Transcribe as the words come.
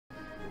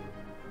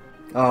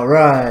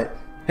Alright.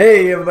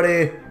 Hey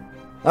everybody,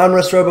 I'm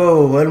Russ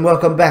Robo and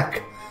welcome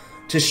back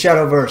to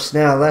Shadowverse.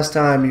 Now, last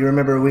time you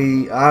remember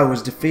I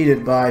was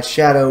defeated by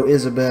Shadow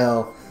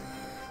Isabel,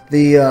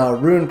 the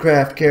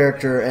Runecraft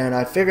character, and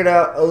I figured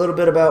out a little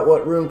bit about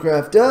what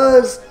Runecraft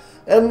does,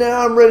 and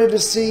now I'm ready to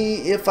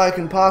see if I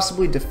can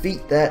possibly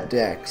defeat that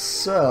deck.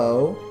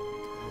 So,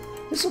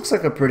 this looks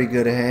like a pretty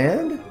good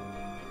hand.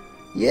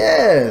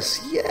 Yes,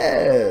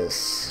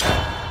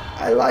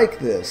 I like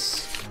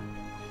this.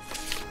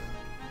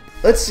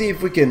 Let's see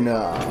if we can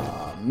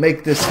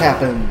make this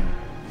happen.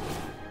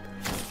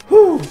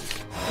 Whew.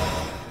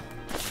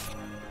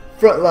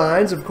 Front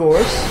lines, of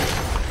course.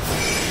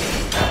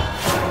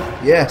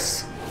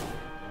 Yes.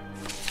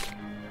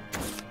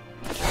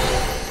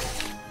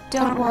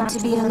 Don't want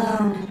to be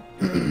alone.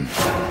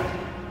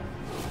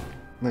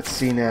 Let's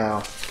see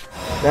now.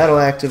 That'll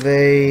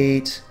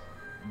activate.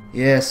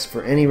 Yes,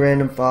 for any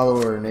random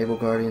follower. Enable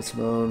Guardian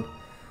Simone.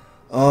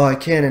 Oh, I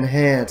can't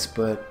enhance,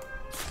 but...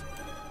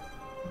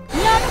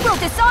 None will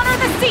dishonor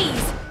the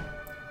seas!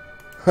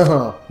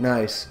 Oh,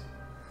 nice.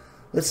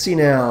 Let's see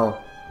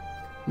now.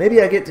 Maybe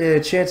I get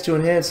a chance to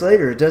enhance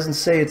later. It doesn't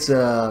say it's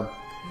a...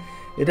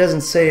 It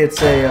doesn't say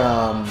it's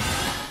a,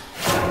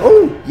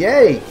 Oh,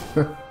 yay!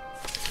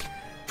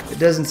 It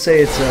doesn't say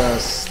it's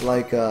a,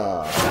 like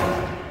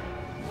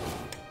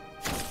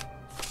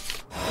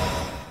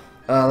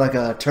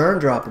a turn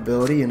drop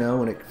ability, you know,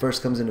 when it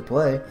first comes into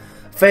play.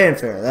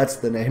 Fanfare, that's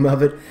the name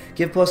of it.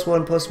 Give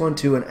 +1/+1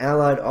 to an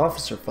allied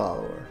officer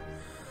follower.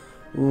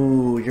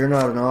 Ooh, you're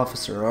not an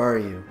officer, are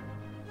you?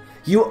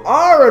 You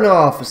are an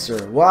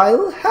officer! Why,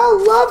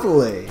 how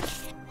lovely!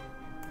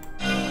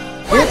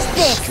 What's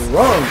this?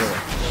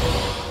 Stronger!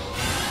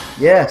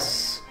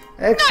 Yes,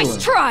 excellent.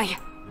 Nice try!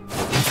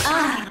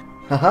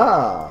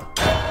 Haha!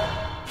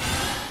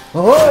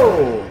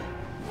 Oh!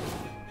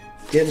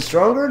 Getting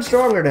stronger and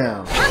stronger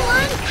now. Come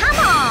on, come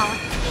on!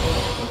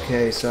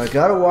 Okay, so I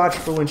gotta watch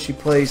for when she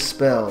plays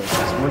spells.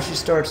 'Cause once she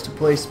starts to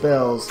play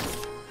spells,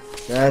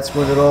 that's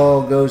when it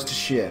all goes to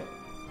shit.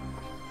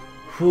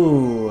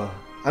 Whew.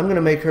 I'm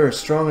gonna make her as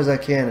strong as I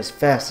can, as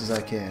fast as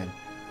I can.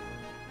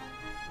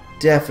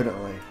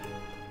 Definitely.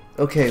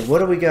 Okay, what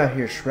do we got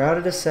here?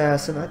 Shrouded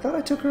Assassin. I thought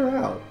I took her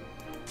out.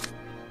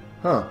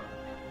 Huh.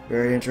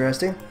 Very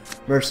interesting.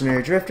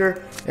 Mercenary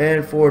Drifter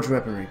and Forged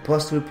Weaponry.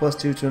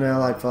 +2/+2 to an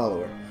allied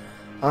follower.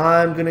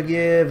 I'm gonna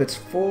give... It's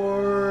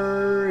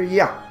 4...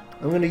 Yeah.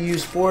 I'm gonna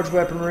use Forged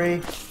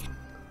Weaponry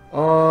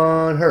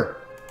on her.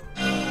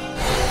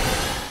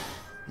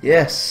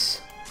 Yes.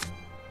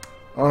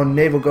 On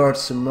Naval Guard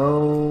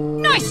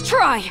Simone. Nice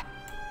try!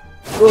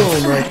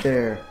 Boom, right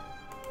there.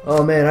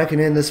 Oh man, I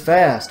can end this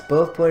fast.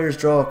 Both players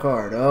draw a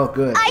card. Oh,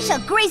 good. I shall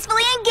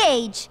gracefully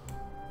engage!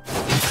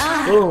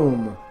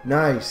 Boom.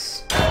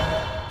 Nice.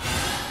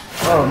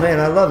 Oh man,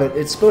 I love it.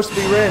 It's supposed to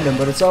be random,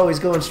 but it's always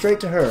going straight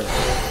to her.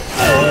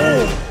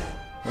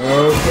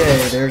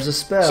 Okay, there's a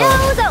spell.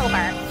 Show's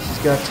over! She's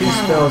got 2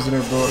 spells in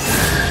her book.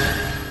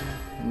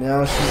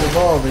 Now she's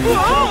evolving, but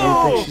I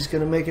don't think she's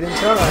going to make it in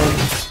time.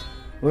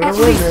 We're going to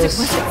win this. At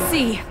least it was at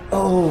sea.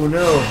 Oh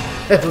no,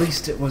 at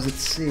least it was at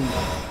sea.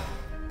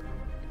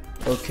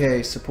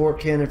 Okay, support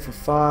cannon for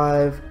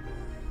 5.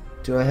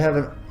 Do I have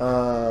an,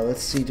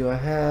 let's see, do I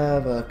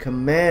have a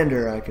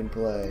commander I can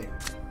play?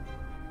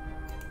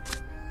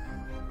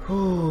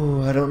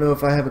 Whew, I don't know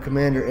if I have a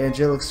commander.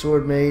 Angelic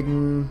Sword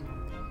Maiden.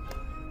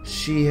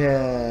 She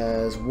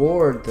has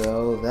Ward,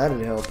 though.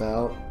 That'd help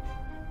out.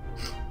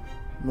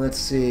 Let's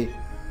see.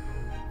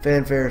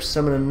 Fanfare,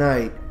 Summon a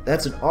Knight.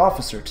 That's an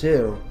officer,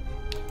 too.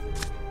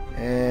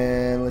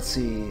 And let's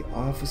see.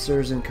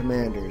 Officers and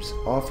commanders.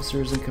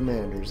 Officers and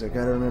commanders. I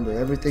gotta remember,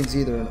 everything's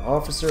either an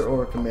officer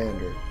or a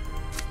commander.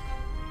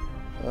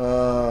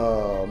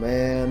 Oh,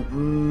 man.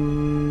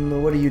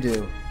 What do you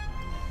do?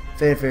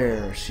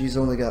 Fanfare. She's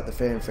only got the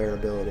Fanfare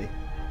ability.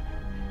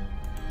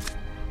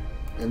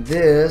 And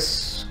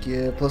this,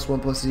 give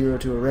 +1/+0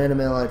 to a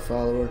random allied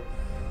follower.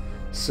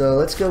 So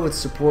let's go with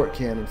support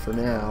cannon for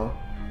now.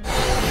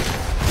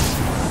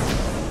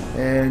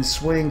 And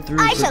swing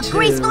through I for shall 2.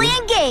 gracefully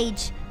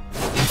engage!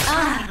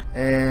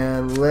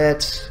 And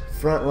let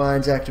front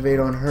lines activate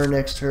on her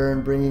next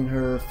turn, bringing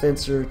her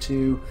fencer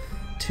to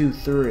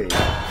 2/3.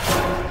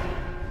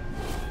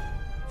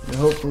 And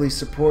hopefully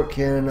support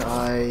cannon.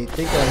 I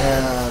think I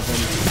have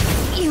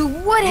an... You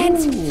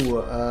wouldn't!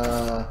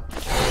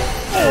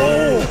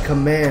 Ooh,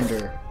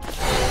 commander.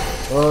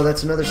 Oh,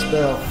 that's another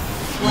spell.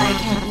 Why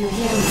can't you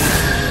hear me?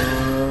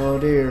 Oh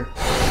dear.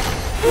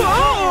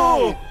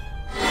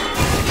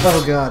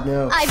 Oh god,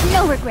 no. I've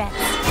no regrets.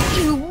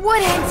 You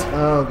wouldn't!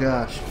 Oh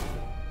gosh.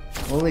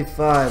 Only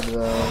 5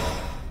 though.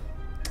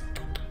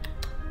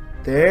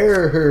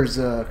 There's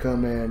a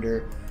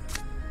commander.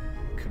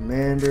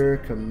 Commander.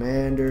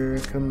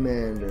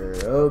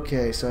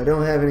 Okay, so I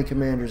don't have any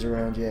commanders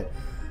around yet,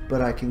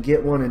 but I can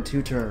get one in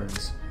 2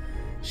 turns.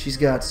 She's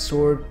got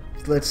sword.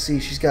 Let's see,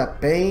 she's got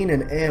Bane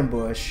and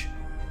Ambush.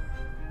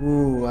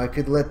 Ooh, I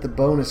could let the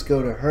bonus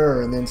go to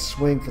her and then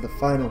swing for the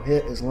final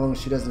hit as long as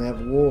she doesn't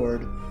have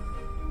Ward.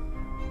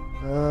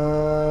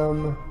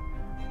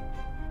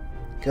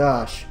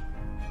 Gosh.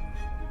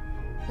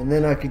 And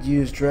then I could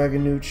use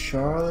Dragon Newt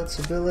Charlotte's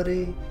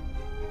ability.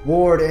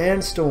 Ward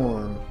and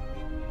Storm.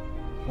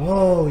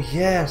 Oh,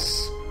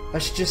 yes. I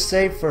should just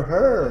save for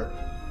her.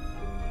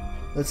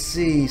 Let's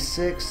see.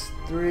 6,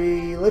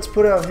 3. Let's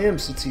put out him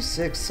since he's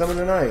 6. Summon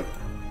a knight.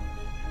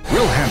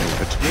 We'll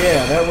handle it.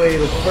 Yeah, that way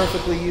it'll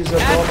perfectly use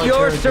up all my At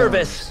your turn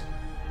service.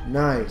 counters.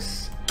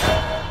 Nice.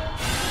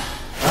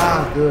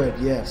 Ah, good.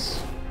 Yes.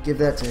 Give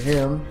that to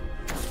him.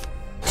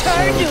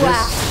 Turn to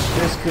ash.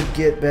 This could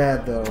get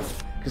bad though,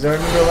 because I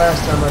remember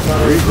last time I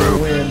thought I was going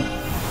to win,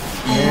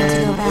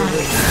 and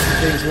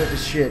things went to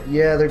shit.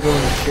 Yeah, they're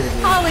going to shit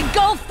again. I'll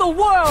engulf the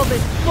world in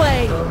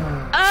flame.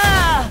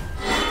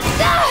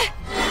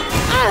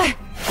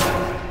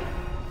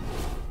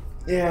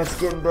 Yeah, it's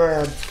getting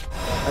bad.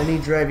 I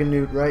need Dragon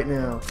Newt right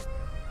now.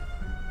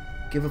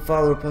 Give a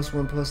follower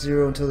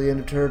 +1/+0 until the end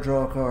of turn.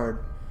 Draw a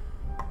card.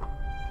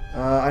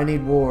 I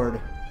need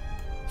Ward.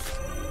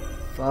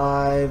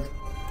 5.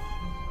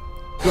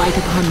 Light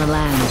upon the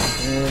land.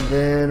 And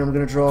then I'm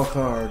gonna draw a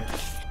card.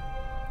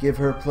 Give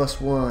her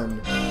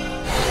 +1,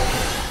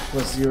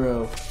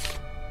 +0,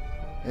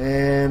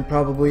 and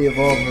probably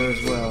evolve her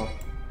as well.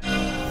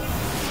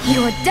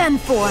 You're done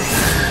for.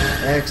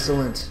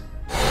 Excellent.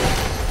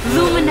 Get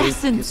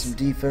Luminescence. some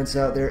defense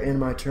out there in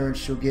my turn.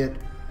 She'll get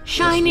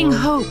Shining +1.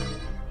 hope.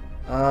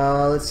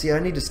 Let's see. I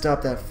need to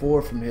stop that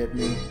 4 from hitting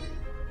me,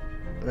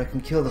 but I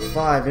can kill the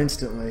 5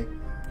 instantly.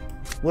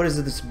 What is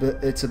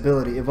its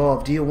ability?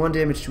 Evolve. Deal 1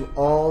 damage to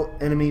all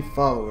enemy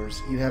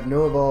followers. You have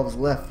no evolves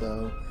left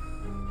though,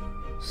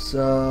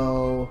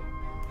 so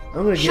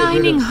I'm gonna get rid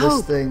Shining of this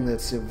hope. thing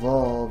that's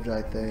evolved.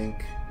 I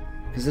think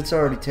because it's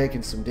already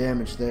taken some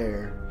damage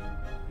there.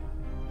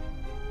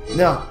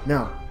 No,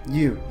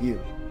 you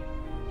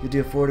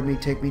deal 4 to me,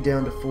 take me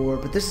down to 4.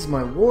 But this is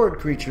my ward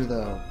creature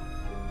though.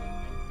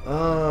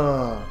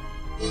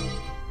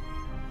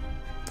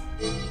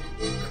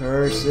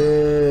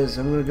 Curses.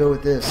 I'm gonna go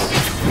with this.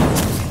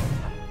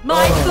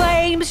 My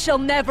flames shall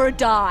never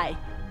die.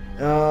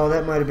 Oh,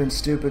 that might have been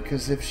stupid,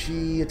 because if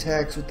she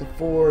attacks with the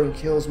 4 and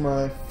kills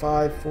my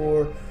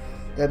 5/4,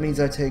 that means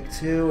I take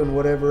 2 and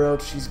whatever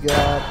else she's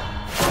got.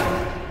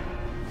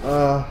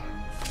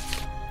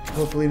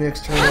 Hopefully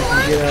next turn I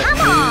can get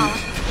out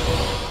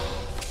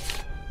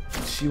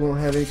and she won't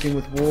have anything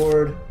with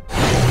Ward.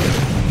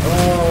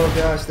 Oh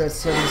gosh, that's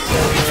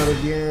 7/7 out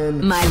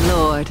again. My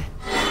lord.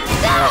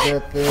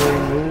 That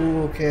thing.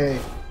 Ooh, okay.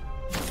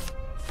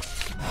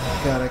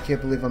 God, I can't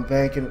believe I'm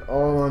banking it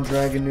all on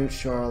Dragon Newt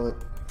Charlotte.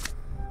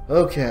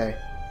 Okay.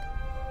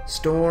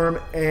 Storm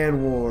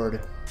and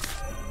Ward.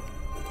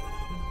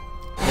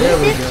 There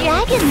we go.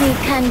 Dragon Newt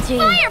country.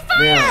 Fire!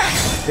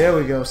 Now, there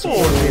we go.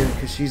 Support here,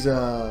 because she's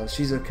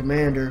a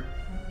commander.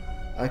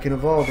 I can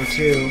evolve her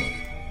too.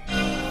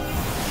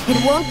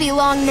 It won't be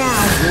long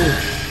now.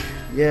 Whoosh.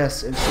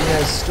 Yes, and she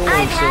has Storm,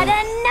 I've had so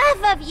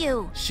enough of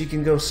you. she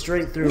can go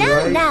straight through,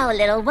 Now, right? now,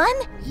 little one.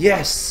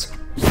 Yes!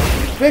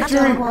 I Victory!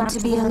 don't want to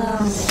be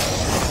alone.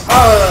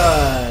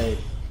 Alright!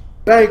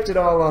 Banked it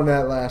all on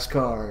that last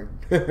card.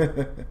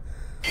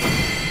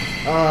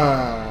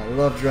 I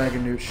love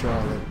Dragon Newt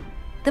Charlotte.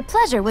 The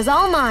pleasure was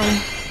all mine.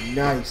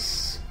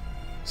 Nice.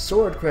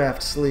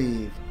 Swordcraft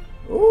sleeve.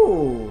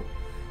 Ooh.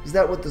 Is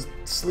that what the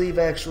sleeve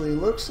actually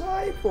looks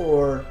like?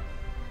 Or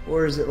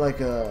is it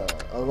like a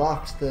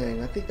locked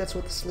thing? I think that's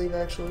what the sleeve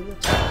actually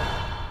looks like.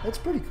 That's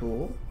pretty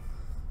cool.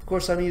 Of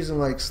course, I'm using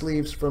like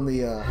sleeves from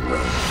the, I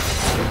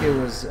think it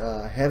was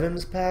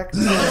Heaven's Pact?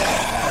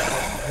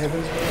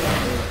 Heaven's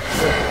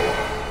Pact?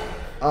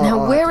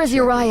 Now where is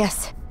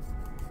Urias?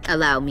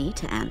 Allow me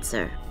to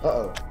answer.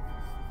 Uh-oh.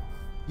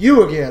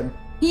 You again!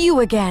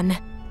 You again.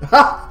 Ha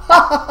ha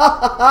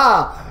ha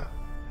ha!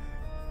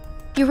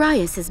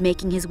 Urias is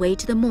making his way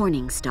to the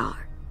Morning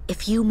Star.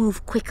 If you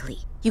move quickly,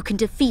 you can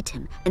defeat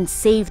him and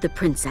save the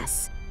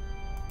princess.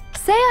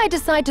 Say I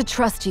decide to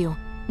trust you.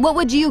 What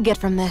would you get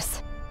from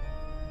this?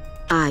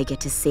 I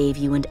get to save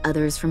you and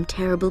others from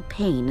terrible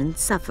pain and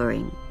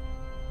suffering.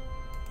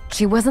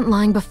 She wasn't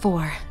lying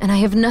before, and I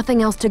have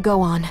nothing else to go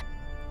on.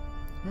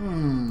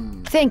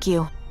 Thank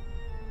you.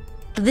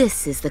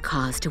 This is the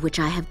cause to which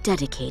I have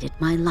dedicated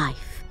my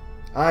life.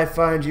 I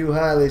find you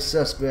highly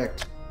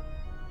suspect.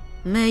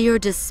 May your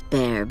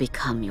despair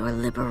become your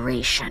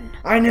liberation.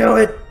 I knew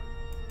it!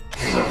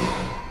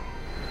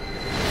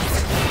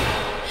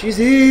 She's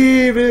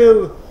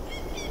evil!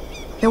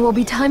 There will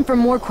be time for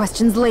more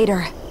questions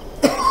later.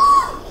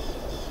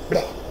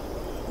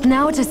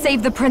 Now to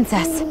save the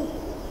princess.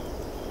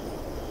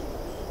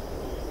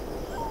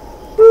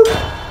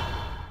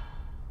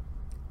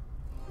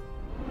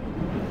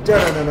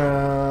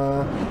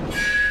 Da-da-da-da!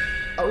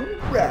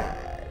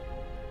 Alright!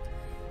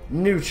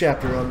 New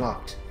chapter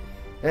unlocked.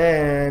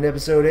 And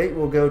episode 8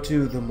 will go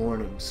to the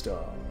Morning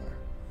Star.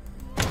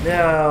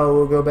 Now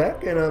we'll go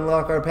back and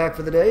unlock our pack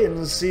for the day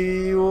and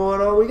see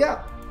what all we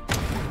got.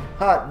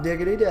 Hot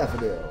diggity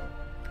daffodil.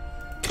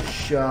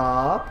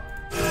 Shop.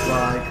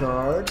 Buy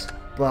cards.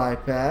 Buy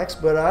packs.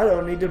 But I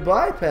don't need to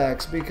buy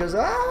packs because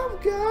I've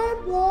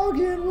got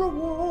login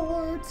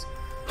rewards.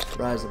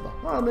 Rise of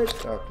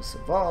Bahamut, Darkness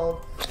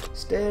Evolved,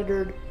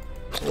 Standard,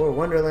 or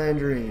Wonderland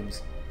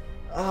Dreams.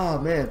 Oh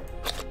man,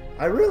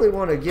 I really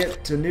want to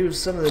get to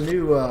some of the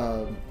new.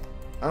 I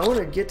want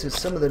to get to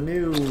some of the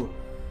new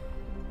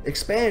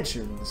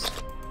expansions.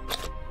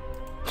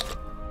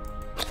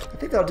 I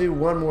think I'll do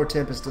one more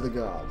Tempest of the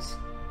Gods.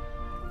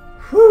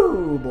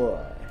 Whew,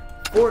 boy.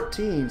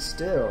 14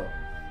 still.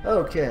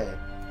 Okay.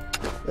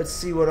 Let's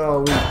see what all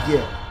we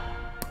get.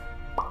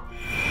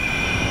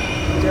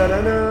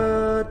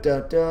 Da-da-da,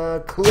 da-da,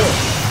 clip.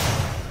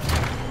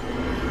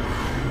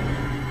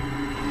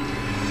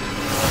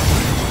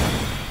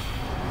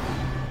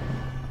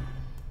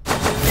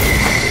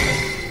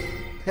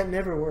 That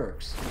never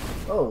works.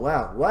 Oh,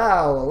 wow.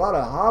 Wow, a lot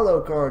of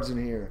holo cards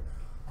in here.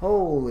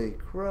 Holy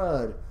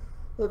crud.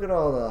 Look at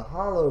all the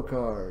holo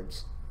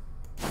cards.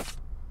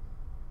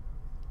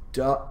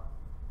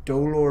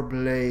 Dolor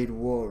Blade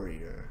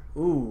Warrior.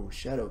 Ooh,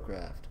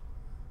 Shadowcraft.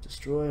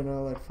 Destroy an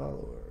allied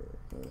follower.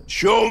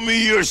 Show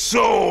me your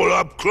soul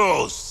up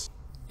close.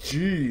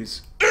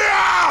 Jeez.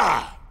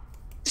 Ah!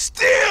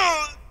 Still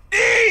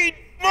need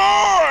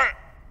more.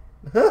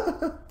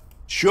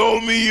 Show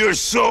me your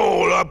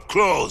soul up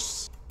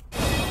close.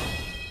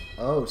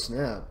 Oh,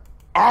 snap.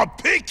 I'll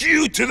pick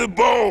you to the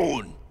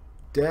bone.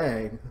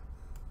 Dang.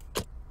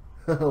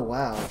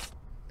 Wow.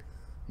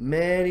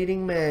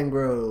 Man-eating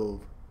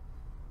mangrove.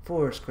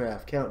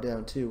 Forestcraft.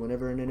 Countdown 2.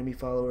 Whenever an enemy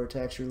follower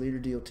attacks your leader,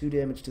 deal 2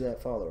 damage to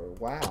that follower.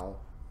 Wow.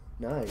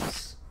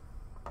 Nice.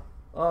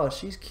 Oh,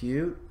 she's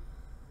cute.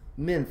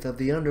 Myth of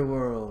the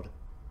Underworld.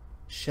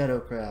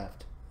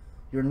 Shadowcraft.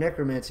 Your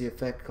necromancy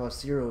effect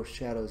costs 0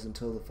 shadows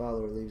until the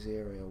follower leaves the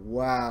area.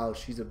 Wow,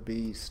 she's a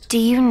beast. Do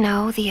you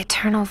know the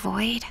eternal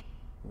void?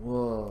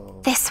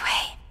 Whoa. This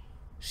way.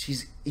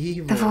 She's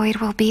evil. The void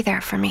will be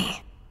there for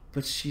me.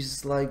 But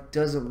she's like,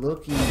 doesn't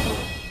look evil.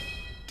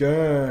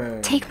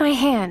 Dang. Take my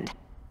hand.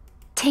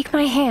 Take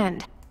my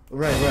hand.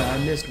 Right, I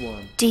missed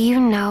one. Do you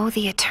know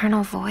the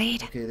eternal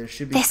void? Okay, there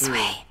should be This 3.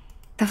 way.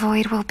 The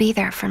void will be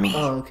there for me.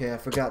 Oh, okay, I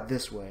forgot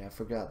this way. I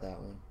forgot that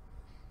one.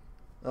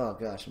 Oh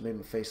gosh, it made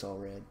my face all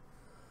red.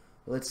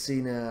 Let's see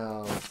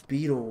now.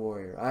 Beetle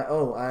Warrior. I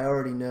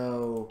already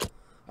know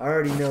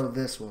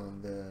this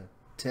one, the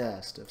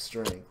test of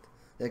strength.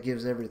 That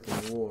gives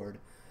everything ward.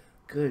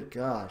 Good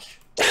gosh.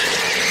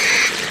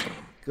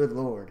 Good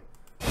lord.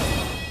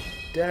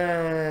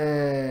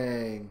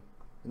 Dang.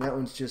 And that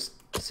one's just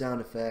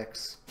sound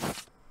effects.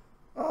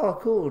 Oh,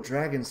 cool.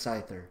 Dragon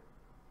Scyther.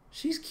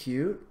 She's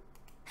cute.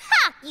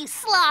 Ha! You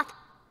sloth!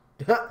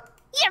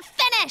 You're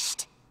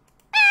finished!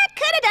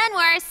 Could have done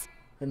worse.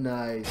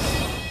 Nice.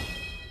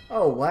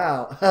 Oh,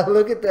 wow.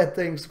 Look at that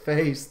thing's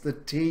face. The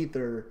teeth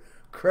are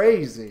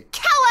crazy.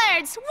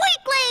 Cowards!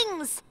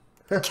 Weaklings!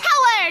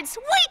 Cowards!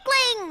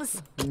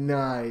 Weaklings!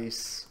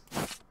 Nice.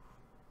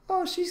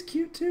 Oh, she's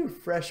cute too.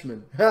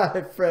 Freshman.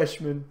 Hi,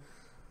 freshman.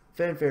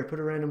 Fanfare, put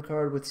a random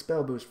card with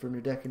spell boost from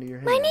your deck into your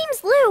hand. My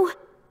name's Lou.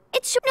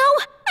 It's no,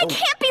 I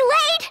can't be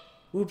late.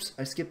 Oops,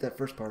 I skipped that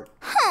first part.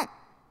 Huh.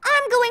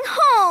 I'm going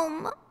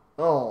home.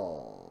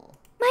 Oh.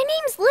 My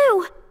name's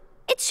Lou.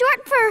 It's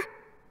short for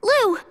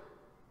Lou.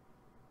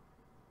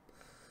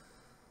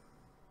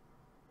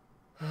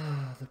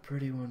 The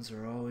pretty ones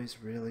are always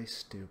really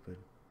stupid.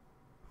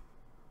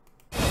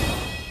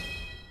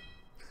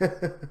 I'll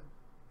do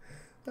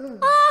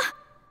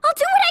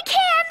what I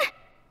can.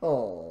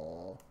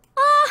 Oh.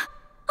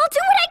 I'll do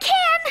what I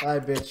can. I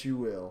bet you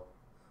will.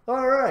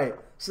 Alright,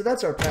 so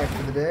that's our pack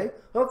for the day.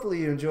 Hopefully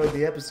you enjoyed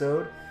the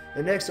episode.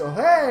 And next, oh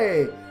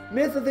hey!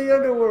 Myth of the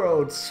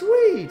Underworld!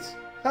 Sweet!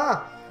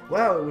 Ha!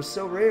 Wow, it was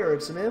so rare,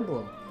 it's an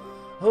emblem.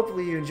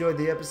 Hopefully you enjoyed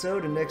the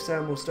episode, and next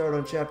time we'll start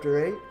on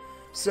Chapter 8.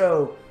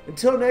 So,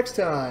 until next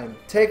time,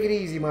 take it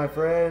easy, my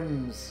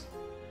friends.